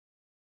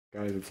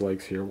Guys, it's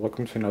Legs here.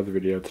 Welcome to another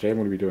video. Today I'm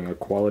going to be doing a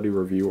quality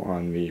review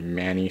on the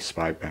Manny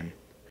Spy Pen.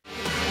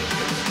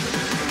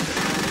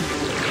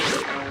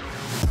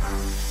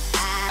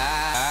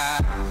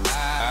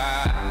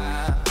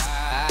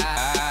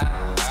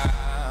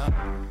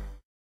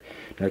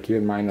 Now keep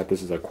in mind that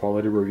this is a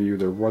quality review.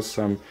 There was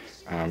some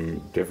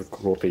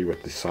difficulty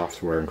with the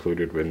software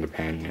included within the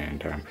pen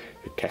and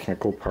the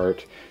technical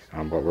part,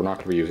 but we're not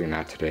going to be using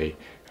that today.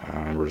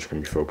 We're just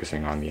going to be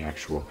focusing on the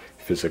actual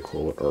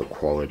physical or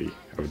quality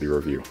of the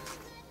review.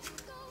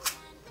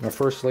 Now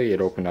firstly,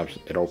 it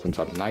opens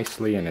up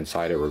nicely, and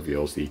inside it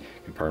reveals the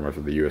compartment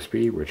for the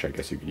USB, which I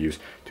guess you could use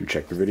to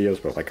check the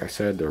videos, but like I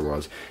said, there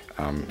was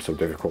some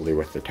difficulty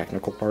with the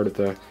technical part of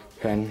the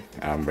pen,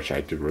 which I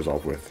did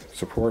resolve with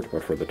support,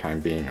 but for the time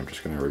being I'm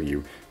just going to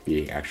review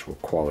the actual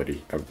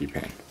quality of the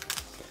pen.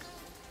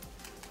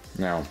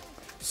 Now,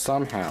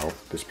 somehow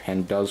this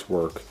pen does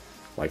work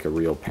like a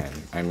real pen.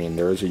 I mean,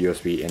 there is a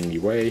USB in the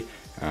way,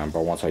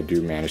 but once I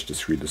do manage to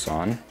screw this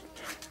on,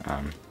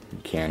 you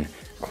can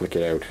click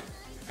it out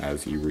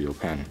as a real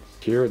pen.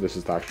 Here, this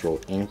is the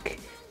actual ink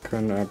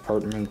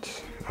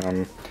compartment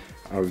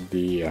of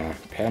the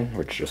pen,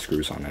 which just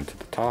screws on into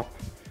the top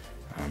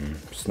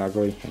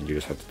snugly, and you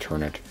just have to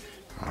turn it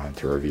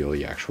to reveal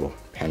the actual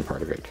pen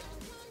part of it.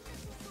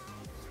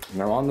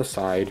 Now on the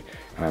side,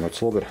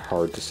 it's a little bit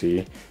hard to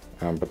see,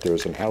 but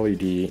there's an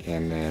LED,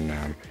 and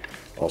then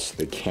also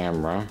the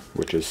camera,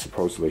 which is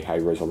supposedly high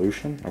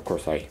resolution. Of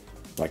course,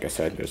 like I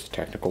said, there's a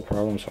technical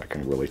problem, so I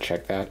can really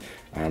check that,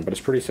 but it's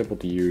pretty simple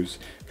to use.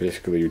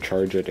 Basically, you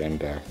charge it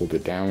and hold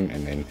it down,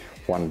 and then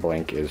one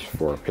blink is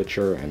for a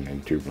picture, and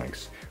then two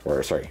blinks,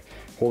 or sorry,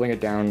 holding it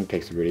down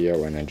takes a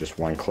video, and then just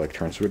one click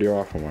turns the video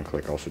off, and one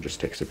click also just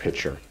takes a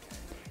picture,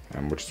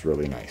 which is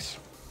really nice.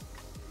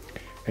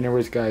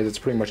 Anyways guys, that's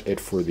pretty much it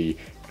for the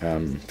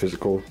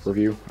physical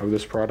review of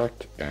this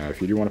product. If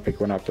you do want to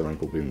pick one up, the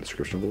link will be in the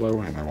description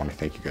below, and I want to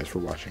thank you guys for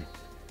watching.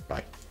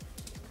 Bye.